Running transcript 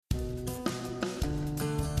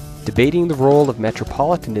debating the role of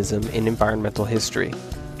metropolitanism in environmental history.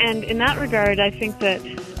 And in that regard, I think that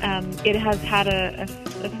it has had a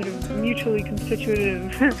sort of mutually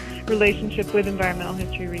constitutive relationship with environmental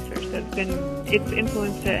history research. It's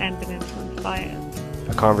influenced it and been influenced by it.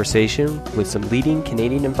 A conversation with some leading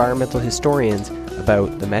Canadian environmental historians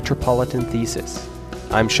about the Metropolitan Thesis.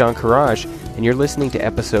 I'm Sean Courage, and you're listening to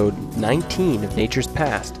episode 19 of Nature's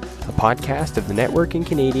Past, a podcast of the Network in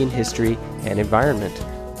Canadian History and Environment.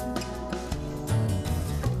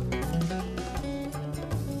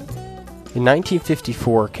 In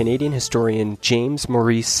 1954, Canadian historian James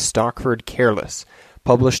Maurice Stopford Careless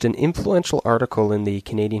published an influential article in the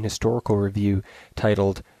Canadian Historical Review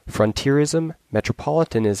titled Frontierism,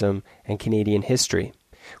 Metropolitanism, and Canadian History,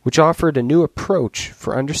 which offered a new approach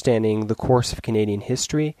for understanding the course of Canadian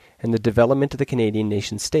history and the development of the Canadian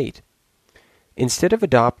nation-state. Instead of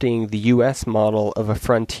adopting the U.S. model of a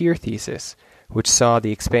frontier thesis, which saw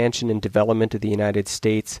the expansion and development of the United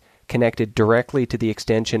States connected directly to the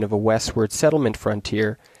extension of a westward settlement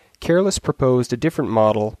frontier, Careless proposed a different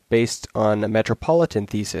model based on a metropolitan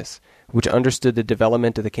thesis, which understood the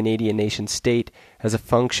development of the Canadian nation-state as a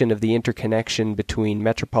function of the interconnection between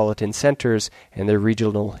metropolitan centres and their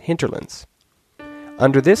regional hinterlands.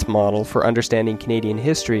 Under this model for understanding Canadian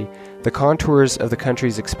history, the contours of the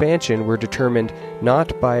country's expansion were determined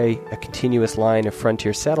not by a continuous line of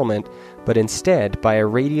frontier settlement, but instead by a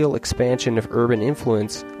radial expansion of urban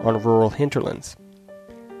influence on rural hinterlands.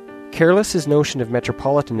 Careless's notion of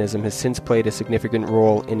metropolitanism has since played a significant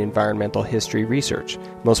role in environmental history research,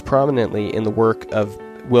 most prominently in the work of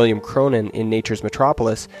William Cronin in Nature's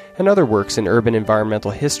Metropolis and other works in urban environmental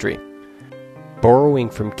history. Borrowing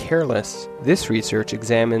from Careless, this research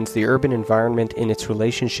examines the urban environment in its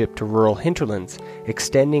relationship to rural hinterlands,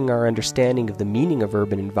 extending our understanding of the meaning of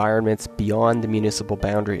urban environments beyond the municipal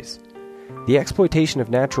boundaries. The exploitation of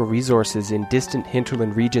natural resources in distant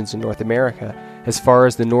hinterland regions in North America, as far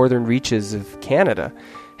as the northern reaches of Canada,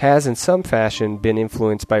 has in some fashion been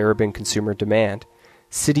influenced by urban consumer demand.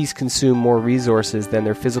 Cities consume more resources than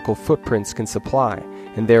their physical footprints can supply,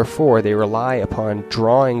 and therefore they rely upon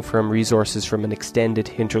drawing from resources from an extended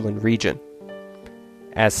hinterland region.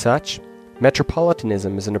 As such,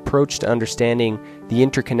 metropolitanism as an approach to understanding the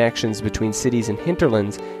interconnections between cities and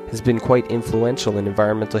hinterlands has been quite influential in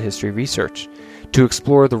environmental history research. To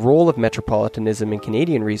explore the role of metropolitanism in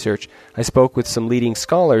Canadian research, I spoke with some leading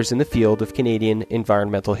scholars in the field of Canadian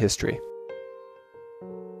environmental history.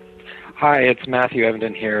 Hi, it's Matthew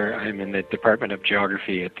Evenden here. I'm in the Department of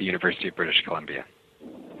Geography at the University of British Columbia.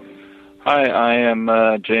 Hi, I am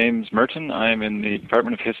James Merton. I'm in the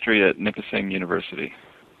Department of History at Nipissing University.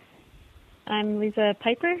 I'm Lisa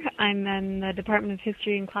Piper. I'm in the Department of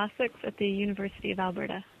History and Classics at the University of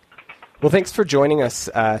Alberta. Well, thanks for joining us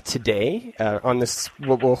today on this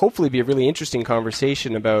what will hopefully be a really interesting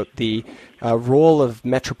conversation about the role of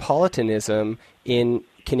metropolitanism in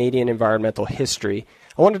Canadian environmental history.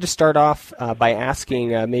 I wanted to start off by asking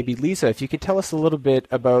maybe Lisa, if you could tell us a little bit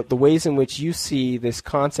about the ways in which you see this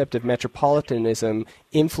concept of metropolitanism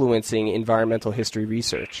influencing environmental history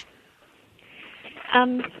research.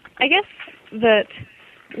 I guess that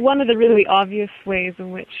one of the really obvious ways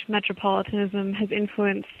in which metropolitanism has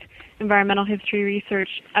influenced environmental history research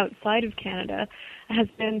outside of Canada has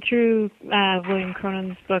been through William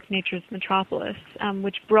Cronin's book, Nature's Metropolis,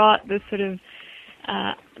 which brought this sort of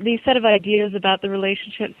these set of ideas about the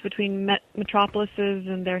relationships between metropolises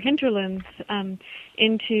and their hinterlands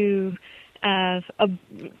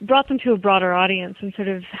brought them to a broader audience and sort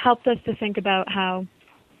of helped us to think about how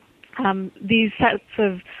these sets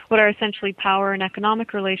of what are essentially power and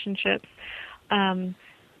economic relationships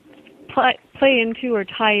play into or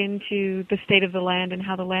tie into the state of the land and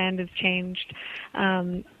how the land has changed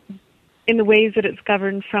in the ways that it's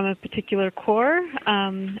governed from a particular core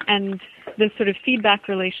and the sort of feedback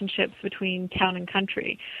relationships between town and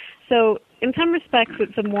country. So in some respects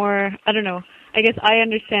it's a more, I guess I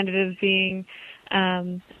understand it as being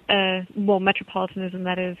metropolitanism,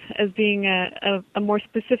 that is, as being a more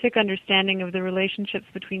specific understanding of the relationships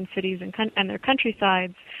between cities and their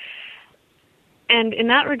countrysides. And in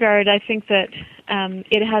that regard, I think that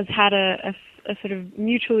it has had a sort of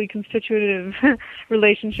mutually constitutive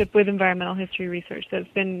relationship with environmental history research.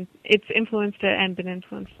 It's influenced it and been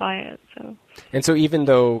influenced by it. And so even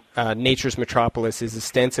though Nature's Metropolis is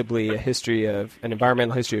ostensibly an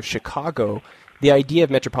environmental history of Chicago, the idea of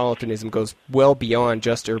metropolitanism goes well beyond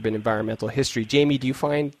just urban environmental history. Jamie, do you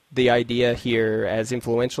find the idea here as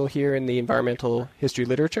influential here in the environmental history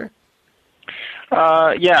literature?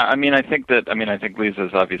 Yeah, I think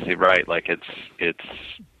Lisa's obviously right. Like it's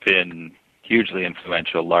been hugely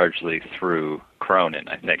influential, largely through Cronin,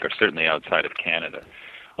 I think, or certainly outside of Canada.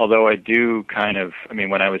 Although I do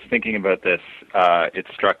when I was thinking about this, it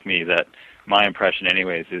struck me that my impression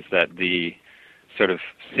anyways is that the sort of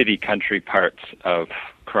city-country parts of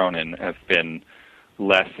Cronin have been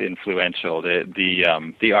less influential.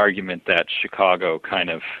 The argument that Chicago kind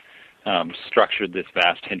of structured this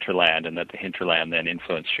vast hinterland and that the hinterland then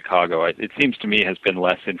influenced Chicago, it seems to me has been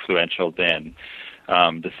less influential than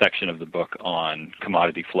the section of the book on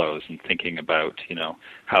commodity flows and thinking about,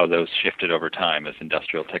 how those shifted over time as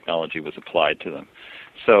industrial technology was applied to them.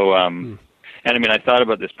 So, and I thought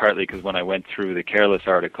about this partly because when I went through the Careless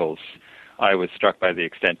articles, I was struck by the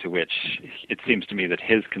extent to which it seems to me that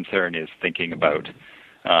his concern is thinking about,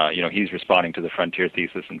 he's responding to the frontier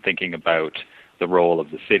thesis and thinking about the role of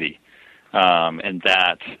the city. And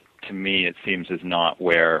that, to me, it seems is not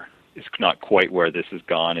quite where this has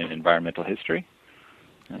gone in environmental history.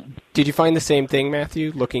 Did you find the same thing,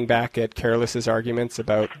 Matthew, looking back at Careless's arguments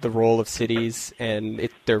about the role of cities and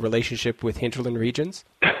their relationship with hinterland regions?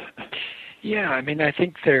 Yeah, I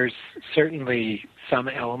think there's certainly some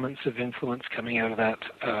elements of influence coming out of that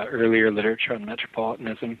earlier literature on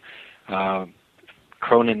metropolitanism.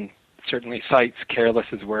 Cronin certainly cites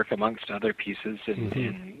Careless's work amongst other pieces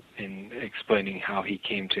in explaining how he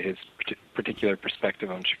came to his particular perspective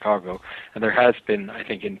on Chicago. And there has been, I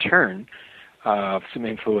think, in turn, some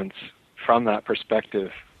influence from that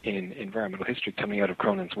perspective in environmental history coming out of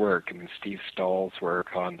Cronin's work. Steve Stahl's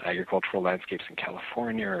work on agricultural landscapes in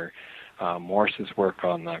California, or Morse's work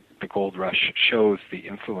on the gold rush shows the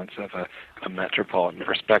influence of a metropolitan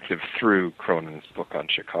perspective through Cronin's book on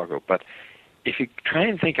Chicago. But if you try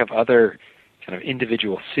and think of other kind of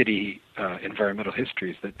individual city environmental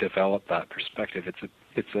histories that develop that perspective,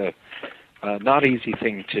 it's a not easy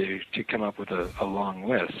thing to come up with a long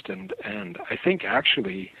list. And I think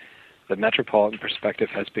actually the metropolitan perspective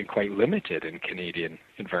has been quite limited in Canadian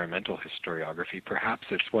environmental historiography. Perhaps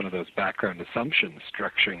it's one of those background assumptions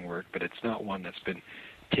structuring work, but it's not one that's been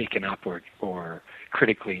taken up or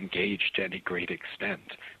critically engaged to any great extent.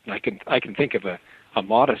 And I can think of a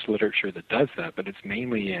modest literature that does that, but it's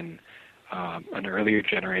mainly in an earlier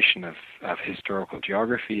generation of historical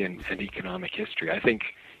geography and economic history. I think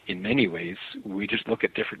in many ways we just look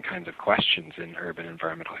at different kinds of questions in urban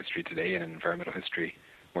environmental history today and in environmental history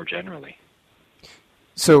more generally.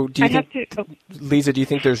 So Lisa, do you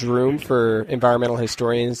think there's room for environmental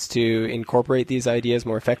historians to incorporate these ideas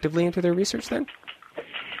more effectively into their research then?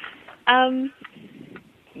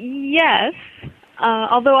 Yes.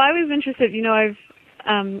 Although I was interested, I've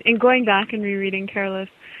in going back and rereading Careless,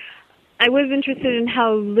 I was interested in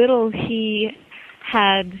how little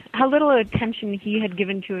attention he had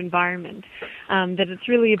given to environment. That it's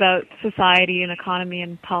really about society and economy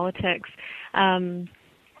and politics.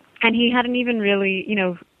 And he hadn't even really,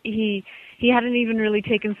 he hadn't even really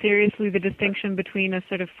taken seriously the distinction between a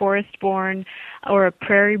sort of forest-born or a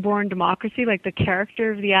prairie-born democracy, like the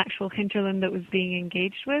character of the actual hinterland that was being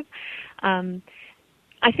engaged with.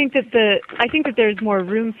 I think that there's more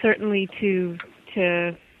room certainly to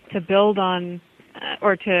build on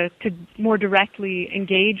or to more directly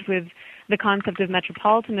engage with the concept of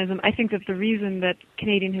metropolitanism. I think that the reason that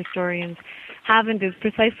Canadian historians haven't is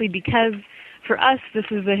precisely because for us this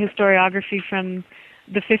is a historiography from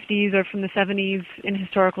the 50s or from the 70s in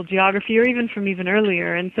historical geography, or even from even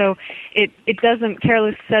earlier. And so it doesn't,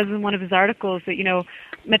 Careless says in one of his articles that,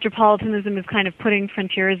 metropolitanism is kind of putting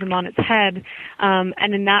frontierism on its head,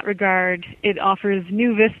 and in that regard it offers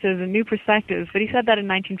new vistas and new perspectives. But he said that in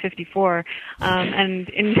 1954, and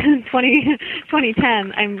in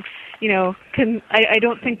 2010, I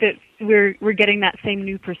don't think that we're getting that same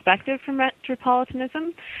new perspective from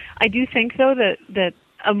metropolitanism. I do think, though, that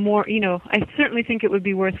a more, I certainly think it would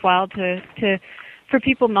be worthwhile for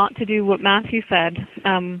people not to do what Matthew said,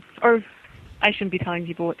 or I shouldn't be telling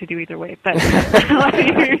people what to do either way, but let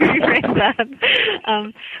me rephrase that.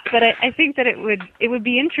 But I think that it would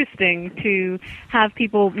be interesting to have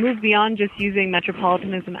people move beyond just using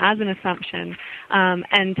metropolitanism as an assumption,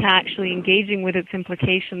 and to actually engaging with its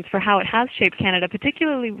implications for how it has shaped Canada,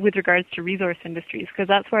 particularly with regards to resource industries, because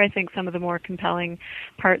that's where I think some of the more compelling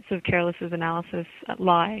parts of Careless's analysis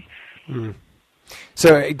lie. Mm.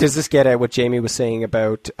 So does this get at what Jamie was saying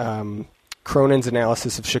about Cronin's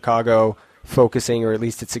analysis of Chicago focusing, or at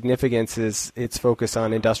least its significance, is its focus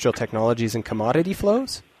on industrial technologies and commodity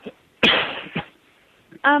flows?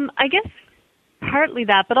 I guess partly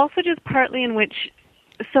that, but also just partly in which,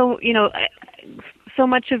 so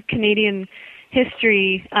much of Canadian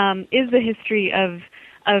history is the history of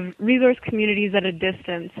resource communities at a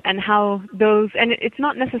distance, and how those, and it's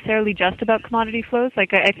not necessarily just about commodity flows.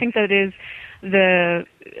 Like I think that it is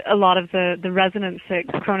a lot of the resonance that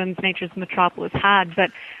Cronin's Nature's Metropolis had.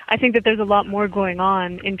 But I think that there's a lot more going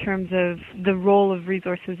on in terms of the role of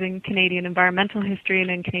resources in Canadian environmental history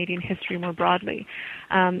and in Canadian history more broadly.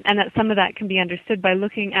 And that some of that can be understood by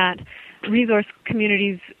looking at resource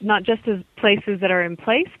communities not just as places that are in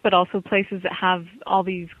place, but also places that have all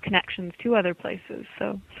these connections to other places.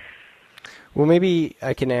 So, well, maybe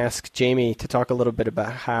I can ask Jamie to talk a little bit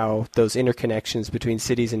about how those interconnections between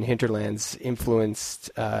cities and hinterlands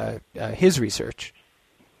influenced his research.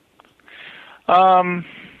 I'm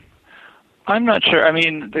not sure. I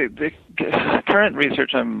mean, the current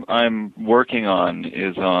research I'm working on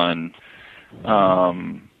is on,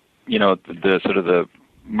 the sort of the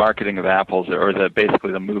marketing of apples, or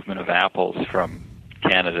basically the movement of apples from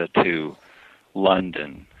Canada to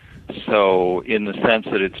London. So in the sense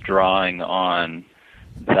that it's drawing on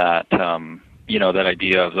that, that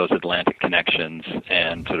idea of those Atlantic connections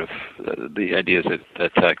and sort of the ideas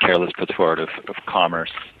that Careless puts forward of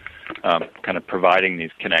commerce, kind of providing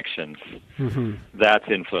these connections, that's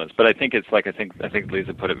influence. But I think it's like I think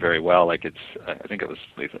Lisa put it very well. Like I think it was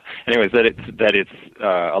Lisa. Anyways, that it's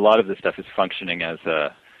a lot of this stuff is functioning as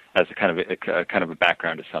a kind of a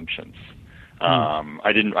background assumptions.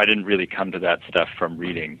 I didn't really come to that stuff from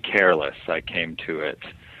reading Careless. I came to it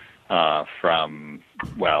from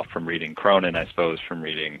reading Cronin, I suppose, from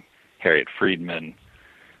reading Harriet Friedman,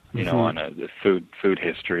 on the food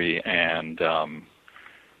history, and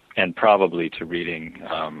probably to reading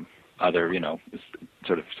other,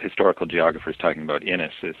 sort of historical geographers talking about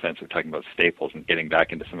Innis, in the sense of talking about staples and getting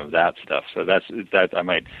back into some of that stuff. So that I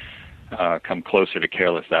might come closer to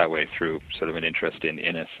Careless that way through sort of an interest in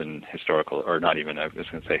Innis and historical, or not even, I was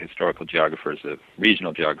going to say historical geographers, a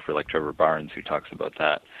regional geographer like Trevor Barnes who talks about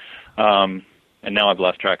that. And now I've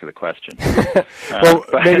lost track of the question. Well,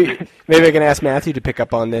 maybe I can ask Matthew to pick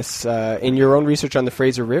up on this. In your own research on the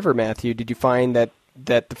Fraser River, Matthew, did you find that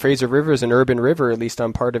the Fraser River is an urban river, at least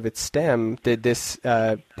on part of its stem? Did this,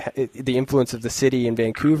 the influence of the city in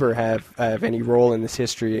Vancouver have any role in this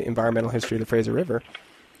environmental history of the Fraser River?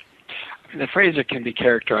 The Fraser can be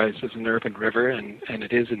characterized as an urban river, and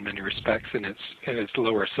it is in many respects in its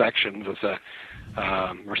lower sections as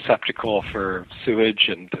a receptacle for sewage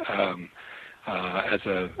and as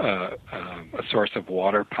a source of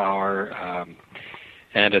water power,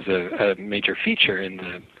 and as a major feature in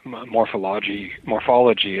the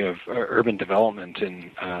morphology of urban development in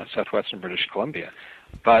southwestern British Columbia.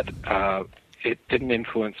 But it didn't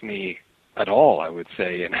influence me at all, I would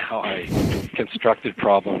say, in how I constructed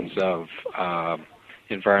problems of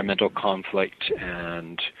environmental conflict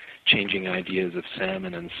and changing ideas of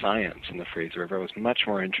salmon and science in the Fraser River. I was much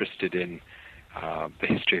more interested in the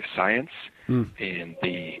history of science, in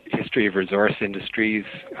the history of resource industries,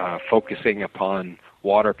 focusing upon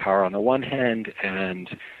water power on the one hand and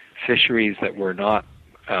fisheries that were not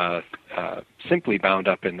simply bound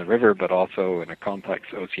up in the river, but also in a complex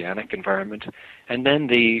oceanic environment, and then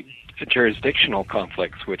the jurisdictional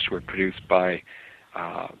conflicts which were produced by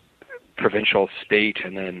provincial, state,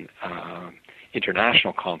 and then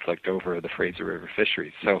international conflict over the Fraser River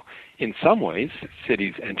fisheries. So in some ways,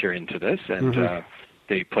 cities enter into this, and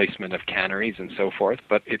the placement of canneries and so forth,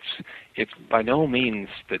 but it's by no means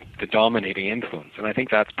the dominating influence. And I think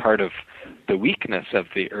that's part of the weakness of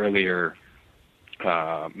the earlier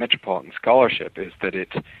metropolitan scholarship, is that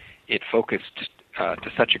it focused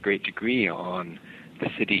to such a great degree on the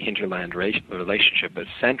city-hinterland relationship as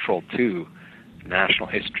central to national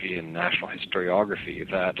history and national historiography,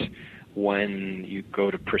 that when you go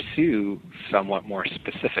to pursue somewhat more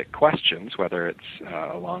specific questions, whether it's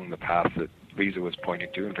along the path that Lisa was pointing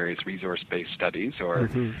to in various resource-based studies, or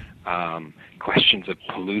questions of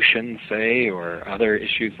pollution, say, or other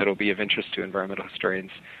issues that will be of interest to environmental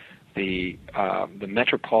historians, the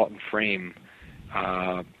metropolitan frame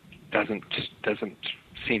doesn't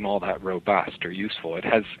seem all that robust or useful. It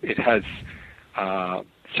has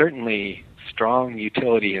certainly strong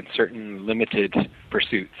utility in certain limited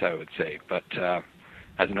pursuits, I would say, but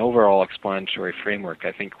as an overall explanatory framework,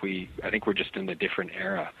 I think we're just in a different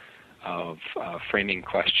era of framing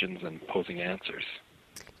questions and posing answers.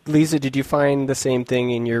 Lisa, did you find the same thing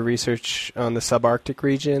in your research on the subarctic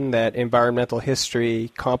region, that environmental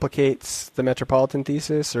history complicates the metropolitan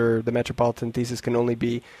thesis, or the metropolitan thesis can only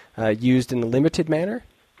be used in a limited manner?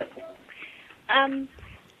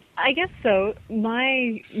 I guess so.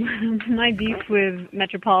 My beef with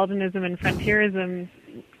metropolitanism and frontierism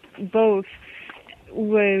both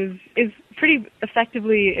is pretty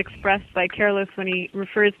effectively expressed by Careless when he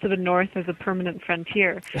refers to the North as a permanent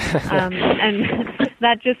frontier, and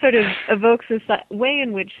that just sort of evokes this way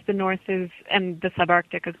in which the North is, and the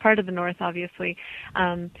subarctic as part of the North, obviously,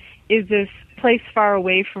 is this place far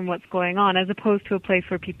away from what's going on, as opposed to a place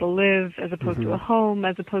where people live, as opposed to a home,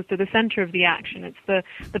 as opposed to the center of the action. It's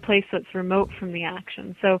the place that's remote from the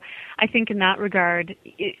action. So I think in that regard,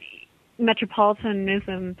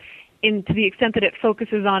 metropolitanism, to the extent that it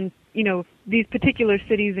focuses on, these particular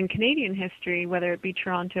cities in Canadian history, whether it be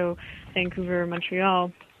Toronto, Vancouver, or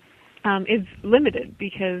Montreal, is limited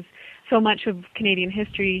because so much of Canadian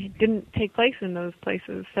history didn't take place in those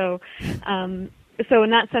places. So in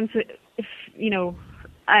that sense, if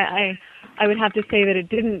I would have to say that it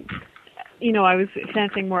didn't. I was, if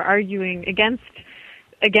anything, more arguing against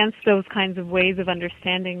those kinds of ways of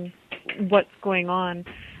understanding what's going on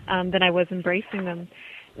than I was embracing them.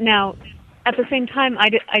 Now, at the same time, I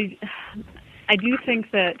do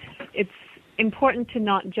think that it's important to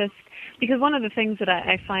not just, because one of the things that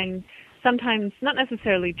I find sometimes not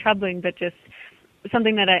necessarily troubling, but just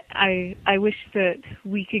something that I wish that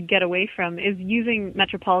we could get away from is using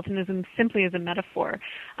metropolitanism simply as a metaphor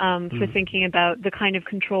for thinking about the kind of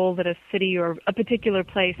control that a city or a particular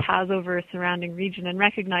place has over a surrounding region, and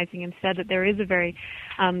recognizing instead that there is a very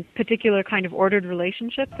particular kind of ordered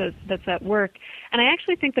relationship that's at work. And I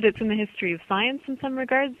actually think that it's in the history of science in some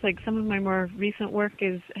regards. Like, some of my more recent work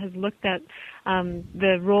has looked at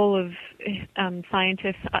the role of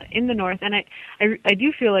scientists in the North, and I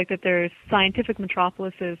do feel like that there's scientific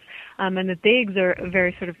metropolises, and that they exert a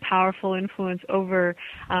very sort of powerful influence over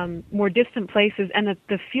more distant places, and that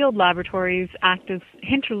the field laboratories act as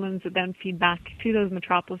hinterlands that then feed back to those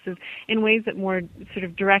metropolises in ways that more sort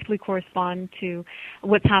of directly correspond to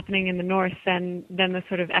what's happening in the North than the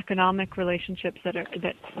sort of economic relationships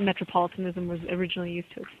that metropolitanism was originally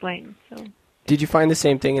used to explain. So. Did you find the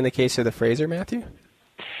same thing in the case of the Fraser, Matthew?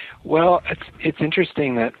 Well, it's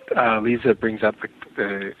interesting that Lisa brings up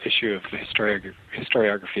the issue of the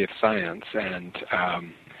historiography of science and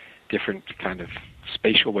different kind of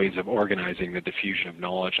spatial ways of organizing the diffusion of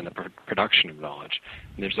knowledge and the production of knowledge.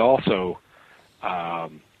 And there's also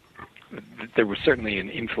there was certainly an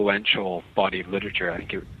influential body of literature. I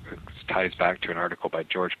think it ties back to an article by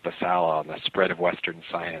George Basala on the spread of Western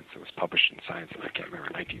science. It was published in Science, I can't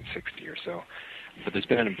remember, 1960 or so. But there's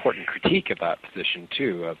been an important critique of that position,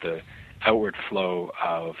 too, of the outward flow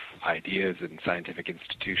of ideas in scientific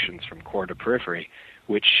institutions from core to periphery,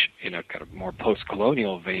 which, in a kind of more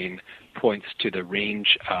post-colonial vein, points to the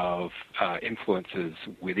range of influences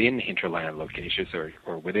within hinterland locations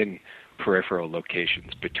or within peripheral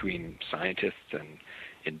locations between scientists and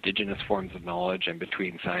indigenous forms of knowledge, and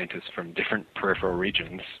between scientists from different peripheral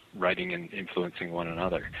regions writing and influencing one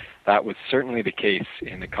another. That was certainly the case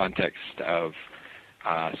in the context of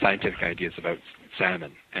scientific ideas about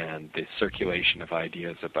salmon and the circulation of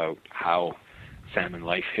ideas about how salmon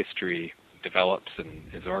life history develops and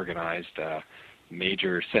is organized.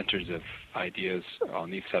 Major centers of ideas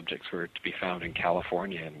on these subjects were to be found in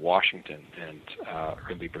California and Washington and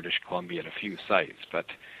early British Columbia at a few sites, but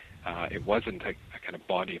it wasn't a kind of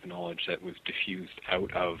body of knowledge that was diffused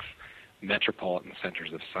out of metropolitan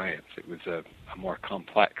centers of science. It was a more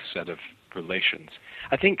complex set of relations.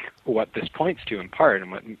 I think what this points to in part,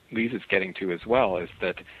 and what Lisa's getting to as well, is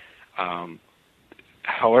that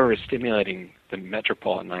however stimulating the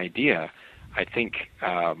metropolitan idea, I think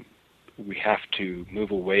we have to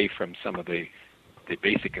move away from some of the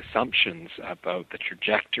basic assumptions about the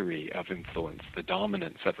trajectory of influence, the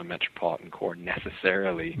dominance of a metropolitan core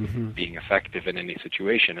necessarily being effective in any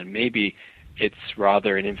situation. And maybe it's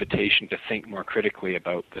rather an invitation to think more critically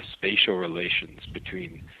about the spatial relations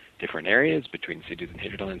between different areas, between cities and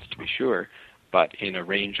hinterlands, to be sure, but in a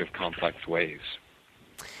range of complex ways.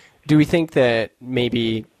 Do we think that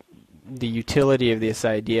maybe the utility of this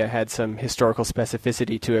idea had some historical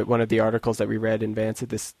specificity to it? One of the articles that we read in advance of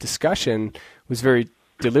this discussion was very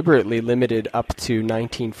deliberately limited up to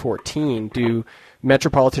 1914. Do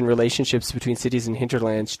metropolitan relationships between cities and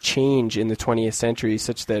hinterlands change in the 20th century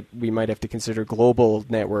such that we might have to consider global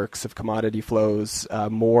networks of commodity flows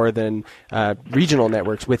more than regional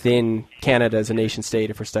networks within Canada as a nation state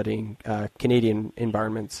if we're studying Canadian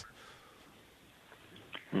environments?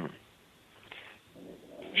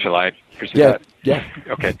 Shall I pursue that? Yeah.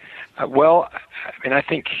 Okay. Well, I mean, I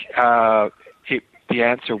think the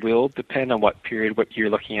answer will depend on what period, what you're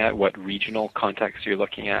looking at, what regional context you're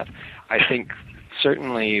looking at. I think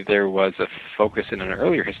certainly there was a focus in an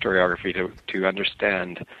earlier historiography to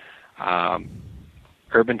understand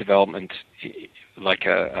urban development like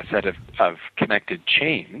a set of connected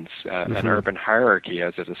chains, an urban hierarchy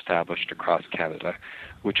as it established across Canada,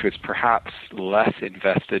 which was perhaps less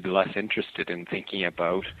invested, less interested in thinking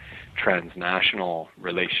about transnational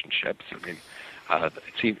relationships. I mean,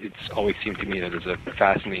 it's always seemed to me that there's a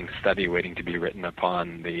fascinating study waiting to be written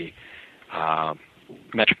upon the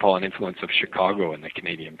metropolitan influence of Chicago in the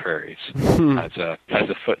Canadian prairies as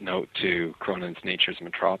a footnote to Cronin's Nature's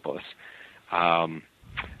Metropolis.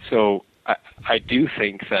 So I do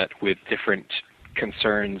think that with different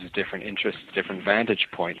concerns, different interests, different vantage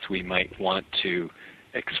points, we might want to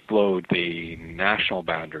explode the national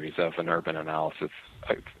boundaries of an urban analysis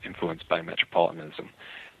influenced by metropolitanism.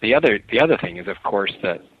 The other thing is, of course,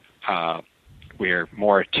 that we're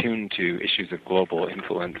more attuned to issues of global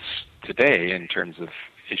influence today in terms of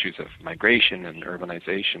issues of migration and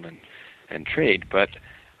urbanization and trade, but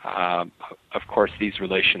of course these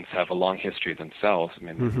relations have a long history themselves. I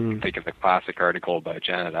mean, think of the classic article by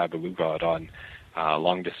Janet Abu-Lughod on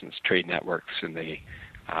long-distance trade networks in the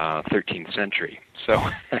 13th century. So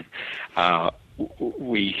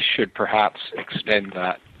we should perhaps extend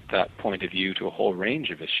that point of view to a whole range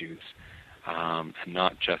of issues and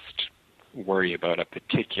not just worry about a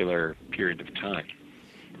particular period of time.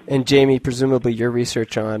 And Jamie, presumably your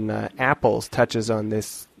research on apples touches on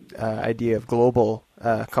this idea of global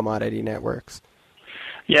commodity networks.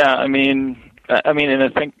 Yeah, I mean, and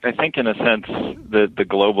I think in a sense the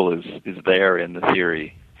global is there in the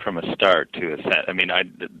theory from a start to a sense. I mean,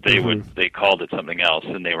 they called it something else,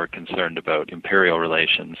 and they were concerned about imperial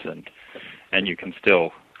relations, and you can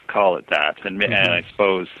still call it that. And I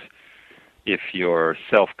suppose if you're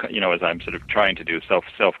as I'm sort of trying to do,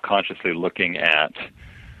 self-consciously looking at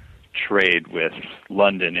trade with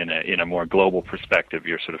London in a more global perspective,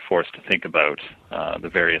 you're sort of forced to think about the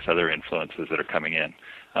various other influences that are coming in,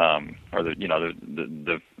 or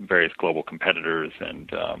the various global competitors and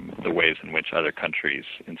the ways in which other countries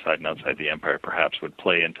inside and outside the empire perhaps would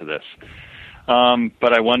play into this.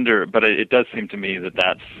 But I wonder. But it does seem to me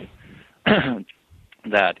that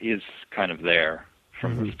is kind of there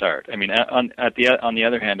from the start. I mean, on the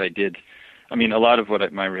other hand, a lot of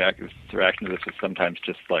what my reaction to this was sometimes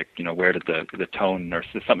just like, where did the tone or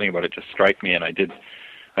something about it just strike me, and I did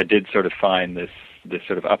sort of find this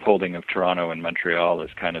sort of upholding of Toronto and Montreal as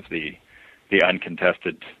kind of the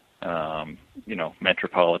uncontested,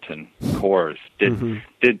 metropolitan cores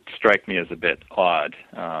did strike me as a bit odd,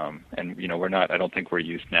 and I don't think we're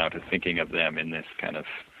used now to thinking of them in this kind of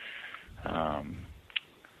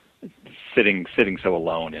sitting so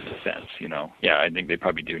alone in a sense, Yeah, I think they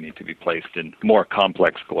probably do need to be placed in more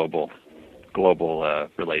complex global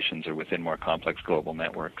relations or within more complex global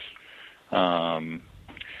networks. And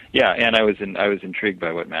I was intrigued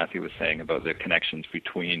by what Matthew was saying about the connections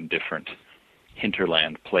between different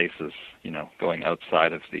hinterland places, going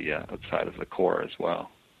outside of the core as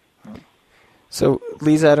well. So,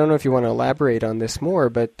 Lisa, I don't know if you want to elaborate on this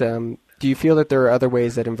more, but do you feel that there are other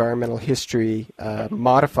ways that environmental history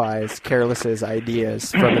modifies Careless's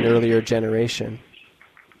ideas from an earlier generation?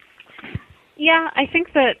 Yeah, I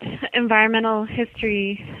think that environmental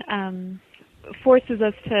history forces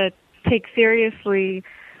us to take seriously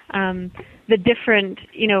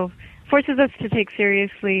forces us to take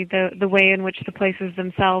seriously the way in which the places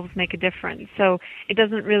themselves make a difference. So it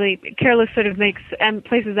doesn't really, Careless sort of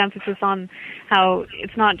places emphasis on how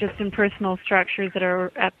it's not just impersonal structures that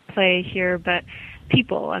are at play here, but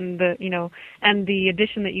people, and the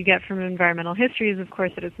addition that you get from environmental history is, of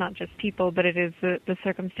course, that it's not just people, but it is the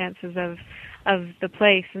circumstances of the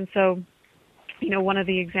place. And so, one of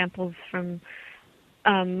the examples from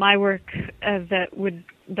my work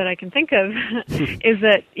that I can think of is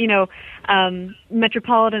that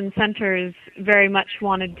metropolitan centers very much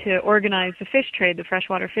wanted to organize the fish trade, the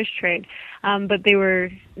freshwater fish trade, but their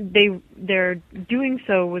doing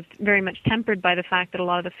so was very much tempered by the fact that a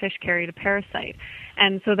lot of the fish carried a parasite,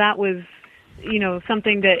 and so that was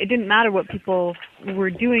something that it didn't matter what people were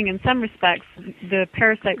doing. In some respects, the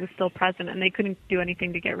parasite was still present, and they couldn't do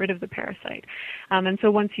anything to get rid of the parasite. And so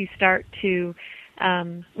once you start to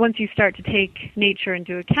take nature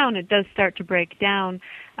into account, it does start to break down,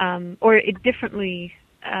 or it differently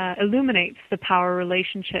illuminates the power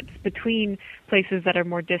relationships between places that are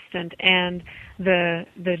more distant and the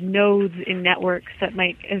nodes in networks that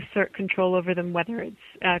might assert control over them, whether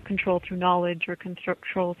it's control through knowledge or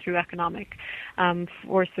control through economic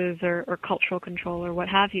forces or cultural control or what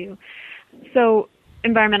have you. So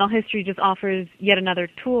environmental history just offers yet another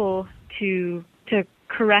tool to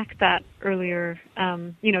correct that earlier,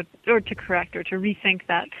 or to correct or to rethink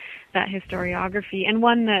that historiography, and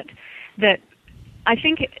one that I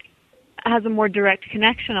think has a more direct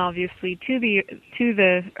connection, obviously, to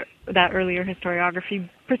that earlier historiography,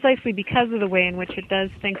 precisely because of the way in which it does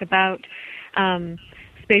think about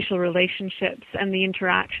spatial relationships and the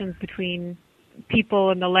interactions between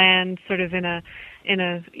people and the land, sort of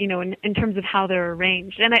in terms of how they're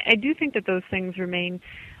arranged. And I do think that those things remain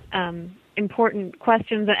important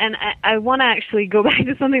questions. And I want to actually go back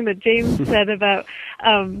to something that James said about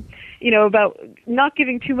about not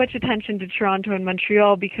giving too much attention to Toronto and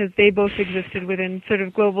Montreal because they both existed within sort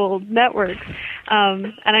of global networks.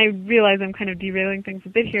 And I realize I'm kind of derailing things a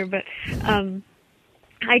bit here, but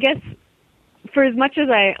I guess for as much as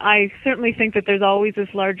I certainly think that there's always this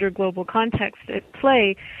larger global context at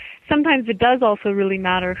play, sometimes it does also really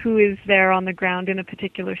matter who is there on the ground in a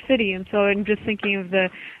particular city. And so I'm just thinking of the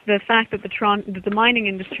fact that the mining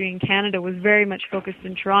industry in Canada was very much focused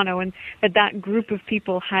in Toronto, and that group of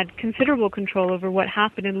people had considerable control over what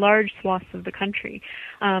happened in large swaths of the country,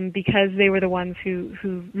 because they were the ones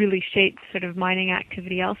who really shaped sort of mining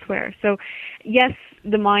activity elsewhere. So yes,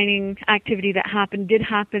 the mining activity that did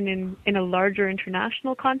happen in a larger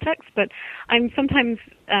international context, but I'm sometimes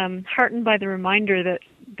heartened by the reminder that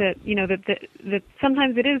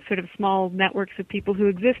sometimes it is sort of small networks of people who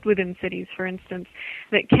exist within cities, for instance,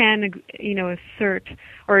 that can assert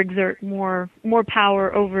or exert more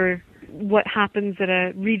power over what happens at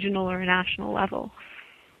a regional or a national level.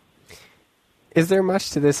 Is there much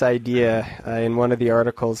to this idea? In one of the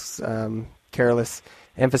articles, Carolus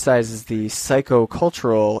emphasizes the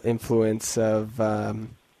psychocultural influence of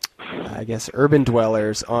urban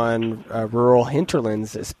dwellers on rural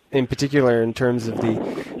hinterlands, in particular in terms of the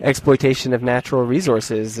exploitation of natural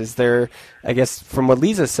resources. Is there, I guess, from what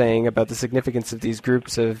Lisa's saying about the significance of these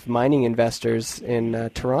groups of mining investors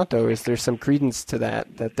in Toronto, is there some credence to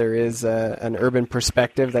that there is an urban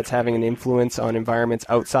perspective that's having an influence on environments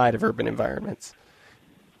outside of urban environments?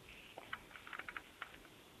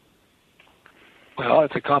 Well,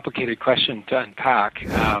 it's a complicated question to unpack.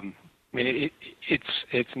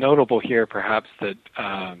 It's notable here, perhaps, that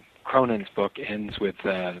Cronin's book ends with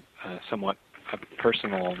a somewhat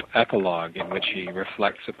personal epilogue in which he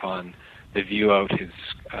reflects upon the view out his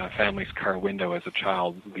family's car window as a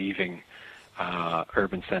child leaving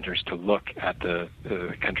urban centers to look at the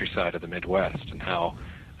countryside of the Midwest, and how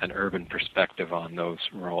an urban perspective on those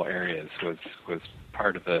rural areas was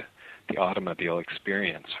part of the automobile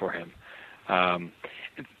experience for him.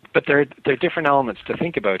 But there are different elements to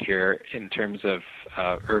think about here in terms of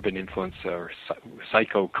urban influence or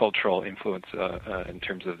psychocultural influence in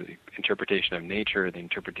terms of the interpretation of nature, the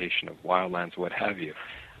interpretation of wildlands, what have you.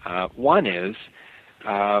 One is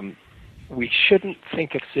we shouldn't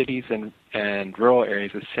think of cities and rural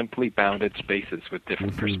areas as simply bounded spaces with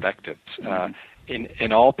different perspectives.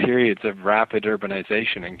 In all periods of rapid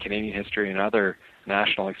urbanization in Canadian history and other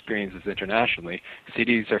national experiences internationally,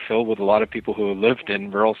 cities are filled with a lot of people who have lived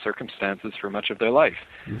in rural circumstances for much of their life.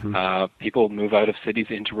 People move out of cities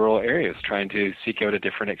into rural areas trying to seek out a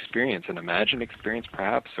different experience, an imagined experience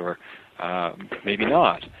perhaps, or maybe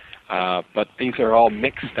not. But these are all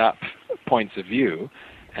mixed up points of view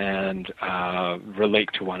and relate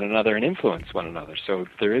to one another and influence one another. So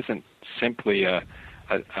there isn't simply a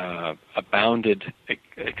bounded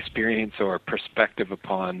experience or perspective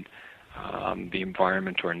upon the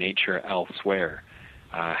environment or nature elsewhere.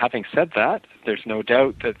 Having said that, there's no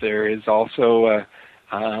doubt that there is also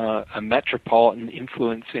a metropolitan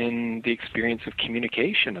influence in the experience of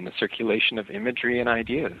communication and the circulation of imagery and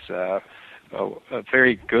ideas. A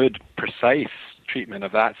very good, precise treatment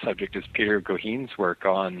of that subject is Peter Goheen's work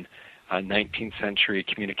on 19th century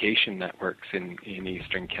communication networks in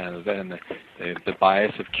eastern Canada, and the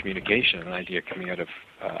bias of communication, an idea coming out of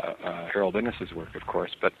Harold Innis's work, of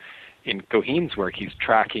course. But in Goheen's work, he's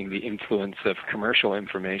tracking the influence of commercial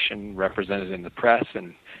information represented in the press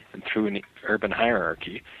and through an urban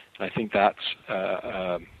hierarchy. And I think that's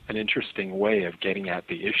an interesting way of getting at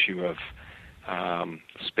the issue of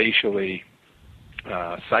spatially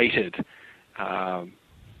cited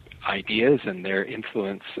ideas and their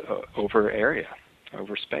influence over area,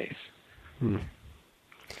 over space.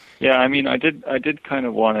 Yeah, I mean, I did kind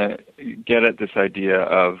of want to get at this idea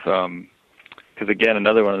of, because again,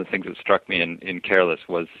 another one of the things that struck me in Careless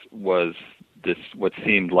was this, what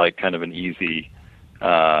seemed like kind of an easy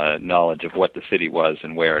knowledge of what the city was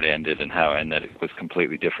and where it ended and how, and that it was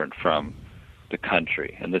completely different from the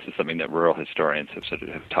country. And this is something that rural historians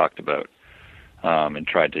have talked about. And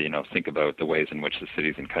tried to, think about the ways in which the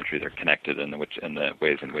cities and countries are connected, and the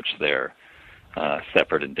ways in which they're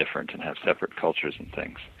separate and different and have separate cultures and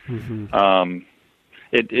things.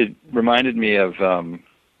 It reminded me of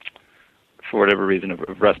for whatever reason, of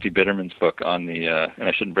Rusty Bitterman's book on the, and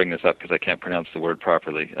I shouldn't bring this up because I can't pronounce the word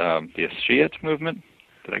properly, the Ashiat movement.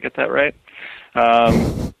 Did I get that right?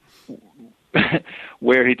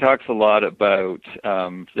 Where he talks a lot about,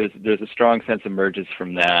 there's a strong sense emerges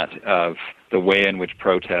from that of the way in which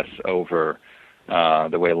protests over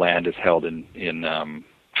the way land is held in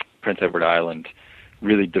Prince Edward Island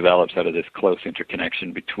really develops out of this close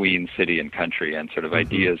interconnection between city and country, and sort of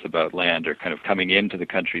ideas about land are kind of coming into the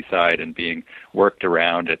countryside and being worked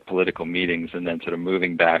around at political meetings, and then sort of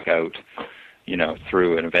moving back out,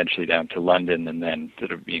 through and eventually down to London, and then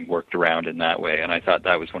sort of being worked around in that way. And I thought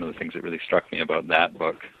that was one of the things that really struck me about that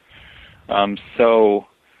book. So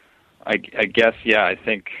I guess, I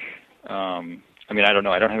think, I don't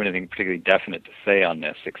know. I don't have anything particularly definite to say on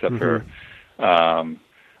this, except for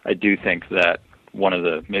I do think that one of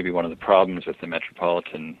the problems with the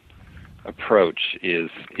metropolitan approach is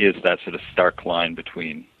that sort of stark line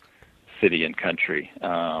between city and country.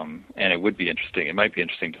 And it would be interesting. It might be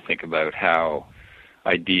interesting to think about how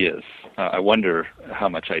ideas. I wonder how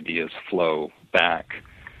much ideas flow back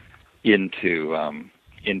into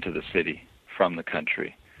the city from the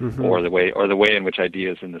country, or the way in which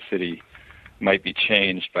ideas in the city might be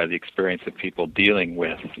changed by the experience of people dealing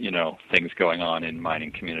with, things going on in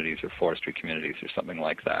mining communities or forestry communities or something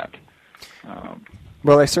like that.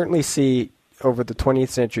 Well, I certainly see over the 20th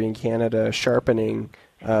century in Canada a sharpening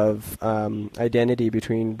of identity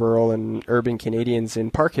between rural and urban Canadians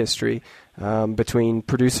in park history, between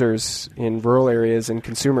producers in rural areas and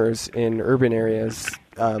consumers in urban areas,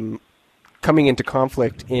 coming into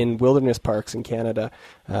conflict in wilderness parks in Canada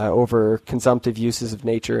over consumptive uses of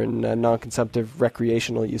nature and non-consumptive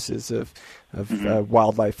recreational uses of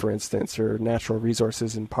wildlife, for instance, or natural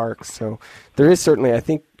resources in parks. So there is certainly, I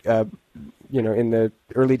think, in the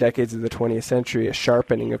early decades of the 20th century, a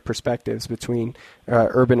sharpening of perspectives between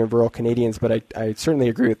urban and rural Canadians. But I certainly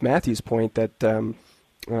agree with Matthew's point that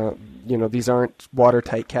these aren't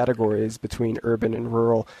watertight categories between urban and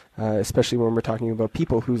rural, especially when we're talking about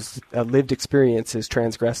people whose lived experiences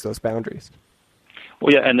transgress those boundaries.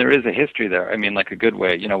 Well, yeah, and there is a history there. I mean, like a good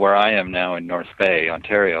way, where I am now in North Bay,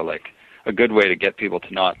 Ontario, like a good way to get people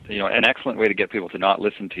to not, an excellent way to get people to not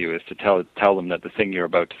listen to you is to tell them that the thing you're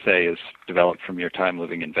about to say is developed from your time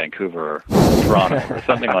living in Vancouver or Toronto or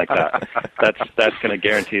something like that. That's going to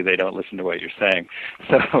guarantee they don't listen to what you're saying.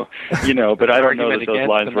 So, but I don't know that those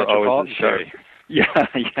lines were always as sharp. Yeah,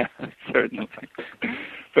 certainly.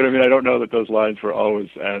 But I don't know that those lines were always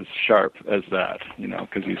as sharp as that,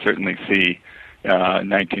 because you certainly see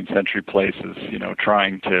 19th century places,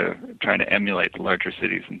 trying to emulate the larger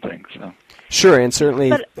cities and things. So. Sure, and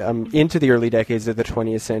certainly into the early decades of the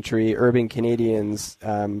 20th century, urban Canadians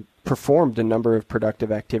performed a number of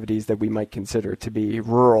productive activities that we might consider to be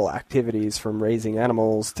rural activities, from raising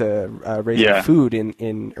animals to raising food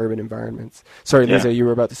in urban environments. Sorry, Lisa, you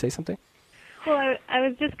were about to say something? Well, I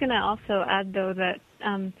was just going to also add, though, that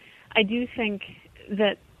I do think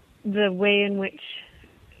that the way in which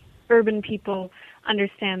urban people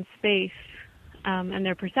understand space and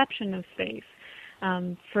their perception of space,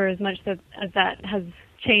 for as much as that has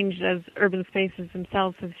changed as urban spaces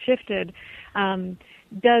themselves have shifted,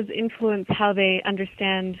 does influence how they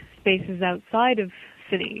understand spaces outside of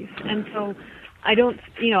cities. And so I don't,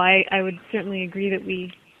 I would certainly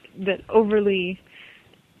agree that overly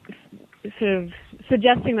sort of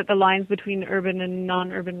suggesting that the lines between urban and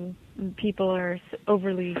non-urban people are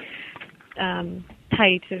overly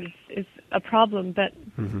tight is a problem. But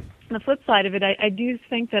on the flip side of it, I do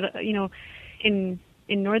think that,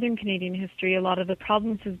 in Northern Canadian history, a lot of the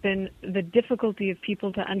problems has been the difficulty of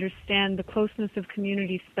people to understand the closeness of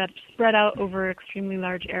communities that spread out over extremely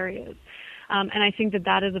large areas. And I think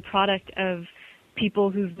that is a product of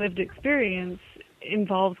people whose lived experience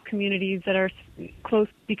involves communities that are close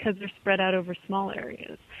because they're spread out over small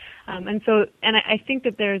areas. And I think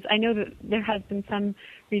that I know that there has been some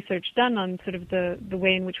research done on sort of the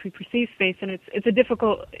way in which we perceive space, and it's a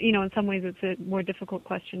difficult, in some ways it's a more difficult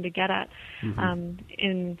question to get at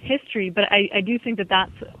in history. But I do think that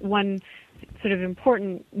that's one sort of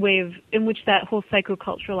important way in which that whole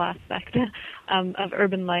psychocultural aspect of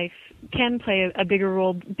urban life can play a bigger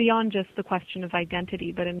role beyond just the question of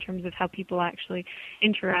identity, but in terms of how people actually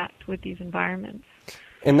interact with these environments.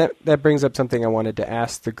 And that brings up something I wanted to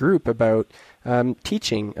ask the group about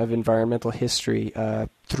teaching of environmental history.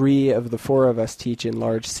 3 of the 4 of us teach in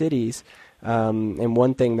large cities. And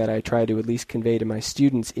one thing that I try to at least convey to my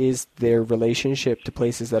students is their relationship to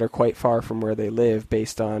places that are quite far from where they live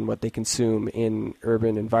based on what they consume in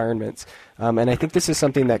urban environments. And I think this is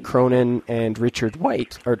something that Cronin and Richard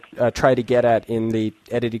White try to get at in the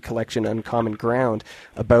edited collection Uncommon Ground,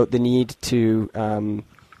 about the need to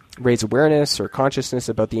raise awareness or consciousness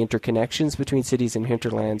about the interconnections between cities and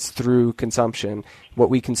hinterlands through consumption, what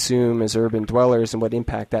we consume as urban dwellers and what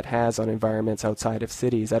impact that has on environments outside of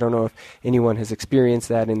cities. I don't know if anyone has experienced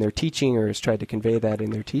that in their teaching or has tried to convey that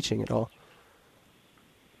in their teaching at all.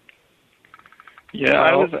 Yeah,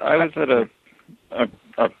 I was at a...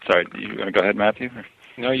 sorry, you want to go ahead, Matthew?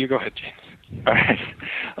 No, you go ahead, James. All right.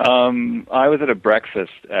 I was at a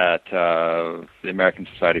breakfast at the American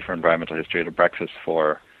Society for Environmental History, at a breakfast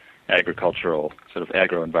for agricultural, sort of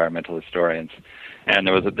agro-environmental historians, and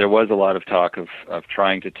there was a lot of talk of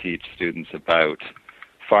trying to teach students about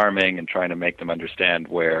farming and trying to make them understand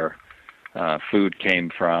where food came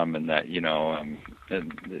from, and that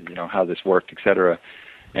how this worked, etc.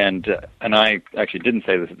 And I actually didn't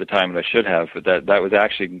say this at the time, and I should have, but that was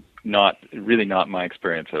actually not my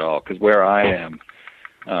experience at all, because where I am,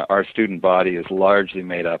 our student body is largely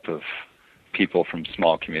made up of people from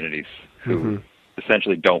small communities who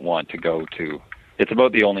essentially don't want to go to... It's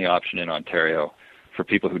about the only option in Ontario for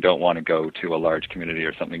people who don't want to go to a large community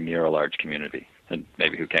or something near a large community, and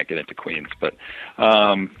maybe who can't get into Queens. But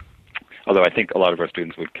although I think a lot of our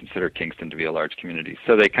students would consider Kingston to be a large community.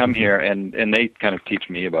 So they come here and they kind of teach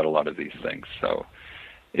me about a lot of these things. So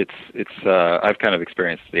it's I've kind of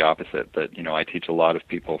experienced the opposite, that, I teach a lot of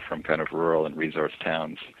people from kind of rural and resource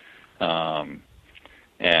towns.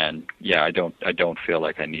 And yeah, I don't feel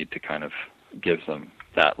like I need to kind of give them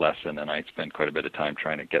that lesson, and I spend quite a bit of time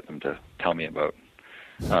trying to get them to tell me about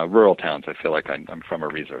rural towns. I feel like I'm from a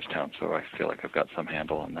resource town, so I feel like I've got some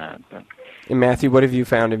handle on that. But. And Matthew, what have you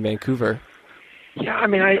found in Vancouver? Yeah, I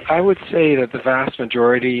mean, I would say that the vast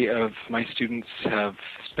majority of my students have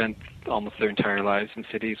spent almost their entire lives in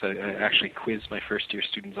cities. I actually quizzed my first-year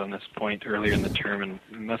students on this point earlier in the term, and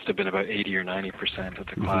it must have been about 80 or 90% of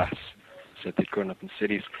the class said they'd grown up in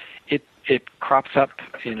cities. It crops up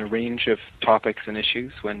in a range of topics and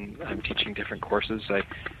issues when I'm teaching different courses. I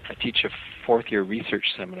teach a fourth-year research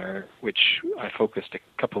seminar, which I focused a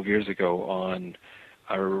couple of years ago on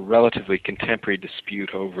a relatively contemporary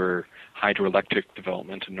dispute over hydroelectric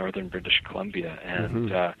development in northern British Columbia.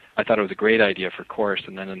 And I thought it was a great idea for course.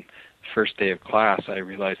 And then on the first day of class, I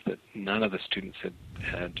realized that none of the students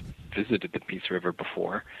had visited the Peace River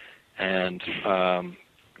before. And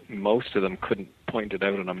most of them couldn't point it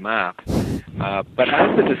out on a map. But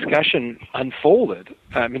as the discussion unfolded,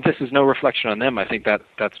 I mean, this is no reflection on them. I think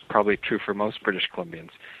that's probably true for most British Columbians.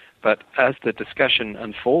 But as the discussion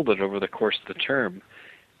unfolded over the course of the term,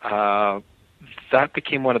 that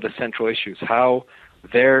became one of the central issues, how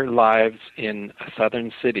their lives in a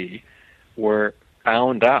southern city were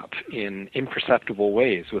bound up in imperceptible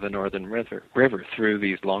ways with a northern river through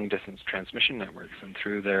these long-distance transmission networks and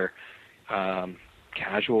through their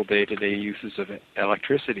casual day-to-day uses of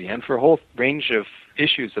electricity, and for a whole range of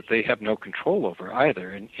issues that they have no control over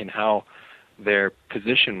either, in how their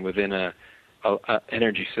position within a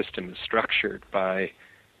energy system is structured by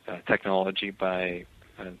technology, by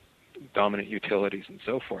dominant utilities, and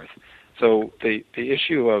so forth. So the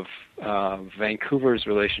issue of Vancouver's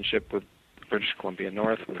relationship with British Columbia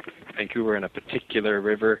North, with Vancouver and a particular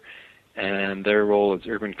river, and their role as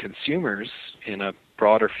urban consumers in a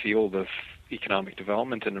broader field of economic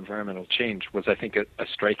development and environmental change was, I think, a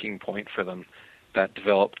striking point for them that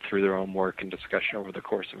developed through their own work and discussion over the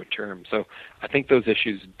course of a term. So I think those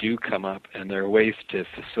issues do come up, and there are ways to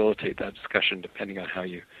facilitate that discussion depending on how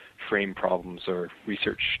you frame problems or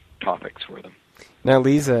research topics for them. Now,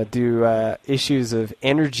 Lisa, do issues of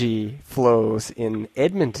energy flows in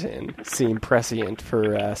Edmonton seem prescient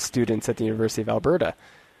for students at the University of Alberta?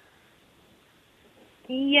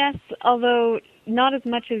 Yes, although not as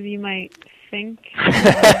much as you might think.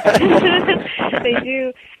 They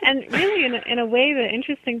do. And really, in a way, the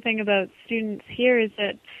interesting thing about students here is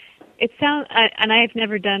that it sounds, and I've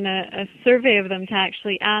never done a survey of them to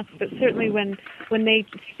actually ask, but certainly when they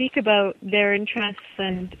speak about their interests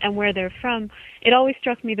and where they're from, it always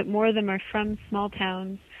struck me that more of them are from small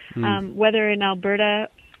towns, whether in Alberta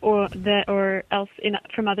or else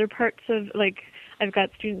from other parts of, like, I've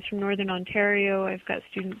got students from Northern Ontario. I've got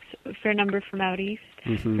students, a fair number from out east,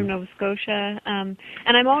 from Nova Scotia. And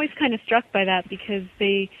I'm always kind of struck by that because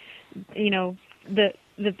they, that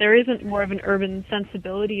there isn't more of an urban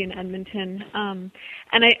sensibility in Edmonton. And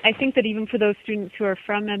I think that even for those students who are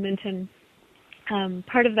from Edmonton,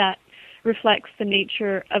 part of that reflects the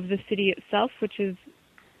nature of the city itself, which is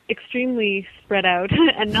extremely spread out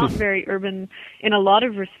and not very urban in a lot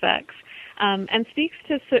of respects, and speaks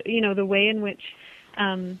to the way in which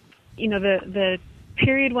the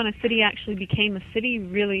period when a city actually became a city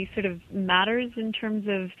really sort of matters in terms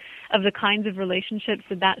of the kinds of relationships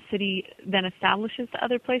that city then establishes to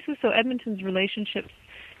other places. So Edmonton's relationships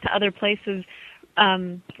to other places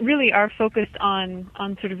really are focused on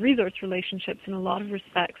sort of resource relationships in a lot of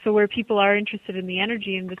respects. So where people are interested in the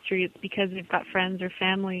energy industry, it's because they've got friends or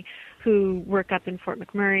family who work up in Fort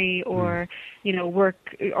McMurray, or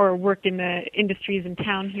work in the industries in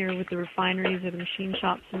town here with the refineries or the machine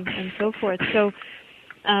shops and so forth. So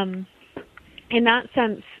in that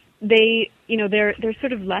sense, they're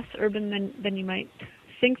sort of less urban than you might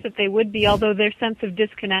think that they would be, although their sense of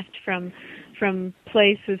disconnect from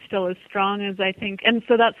place is still as strong as I think. And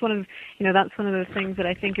so that's one of those things that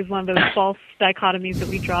I think is one of those false dichotomies that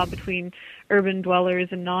we draw between urban dwellers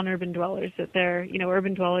and non-urban dwellers, that they're,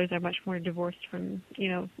 urban dwellers are much more divorced from,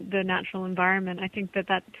 the natural environment. I think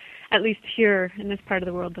that at least here in this part of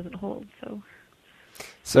the world, doesn't hold.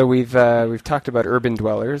 So we've talked about urban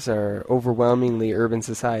dwellers, our overwhelmingly urban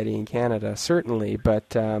society in Canada, certainly. But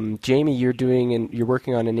Jamie, you're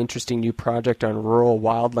working on an interesting new project on rural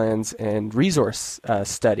wildlands and resource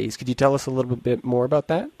studies. Could you tell us a little bit more about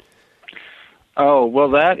that? Oh, well,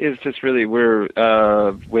 that is just really, we're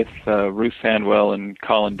with Ruth Sandwell and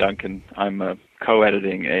Colin Duncan. I'm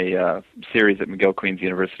co-editing a series at McGill-Queen's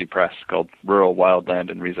University Press called Rural Wildland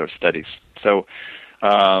and Resource Studies. So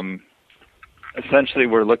essentially,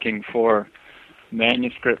 we're looking for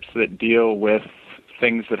manuscripts that deal with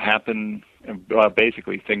things that happen,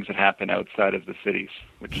 basically things that happen outside of the cities.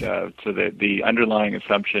 Which so the underlying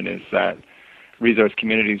assumption is that resource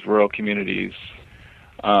communities, rural communities,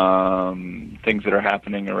 things that are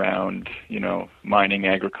happening around, mining,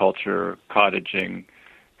 agriculture, cottaging,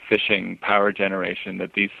 fishing, power generation,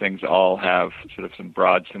 that these things all have sort of some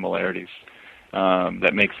broad similarities.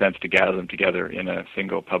 That makes sense to gather them together in a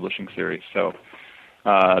single publishing series. So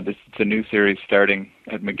it's a new series starting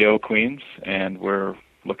at McGill-Queen's, and we're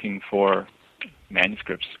looking for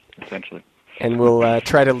manuscripts, essentially. And we'll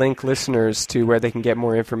try to link listeners to where they can get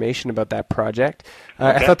more information about that project.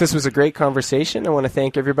 Okay. I thought this was a great conversation. I want to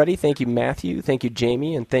thank everybody. Thank you, Matthew. Thank you,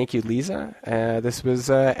 Jamie. And thank you, Lisa. This was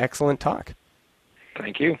excellent talk.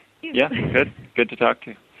 Thank you. Yeah, good. Good to talk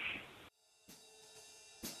to you.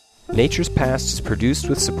 Nature's Past is produced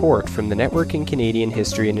with support from the Network in Canadian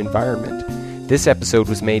History and Environment. This episode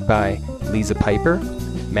was made by Lisa Piper,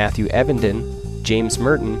 Matthew Evenden, James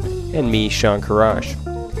Merton, and me, Sean Courage.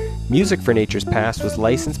 Music for Nature's Past was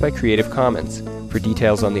licensed by Creative Commons. For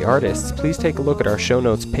details on the artists, please take a look at our show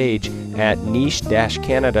notes page at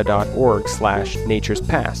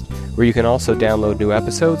niche-canada.org/naturespast, where you can also download new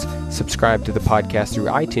episodes, subscribe to the podcast through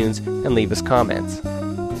iTunes, and leave us comments.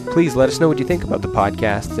 Please let us know what you think about the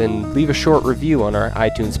podcast and leave a short review on our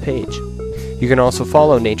iTunes page. You can also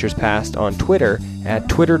follow Nature's Past on Twitter at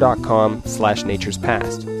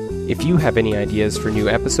twitter.com/naturespast. If you have any ideas for new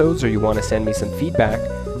episodes or you want to send me some feedback,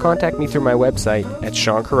 contact me through my website at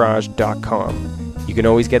seancourage.com. You can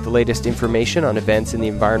always get the latest information on events in the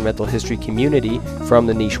environmental history community from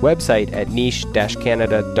the Niche website at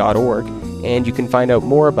niche-canada.org, and you can find out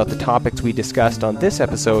more about the topics we discussed on this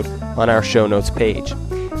episode on our show notes page.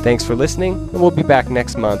 Thanks for listening, and we'll be back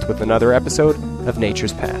next month with another episode of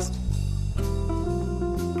Nature's Past.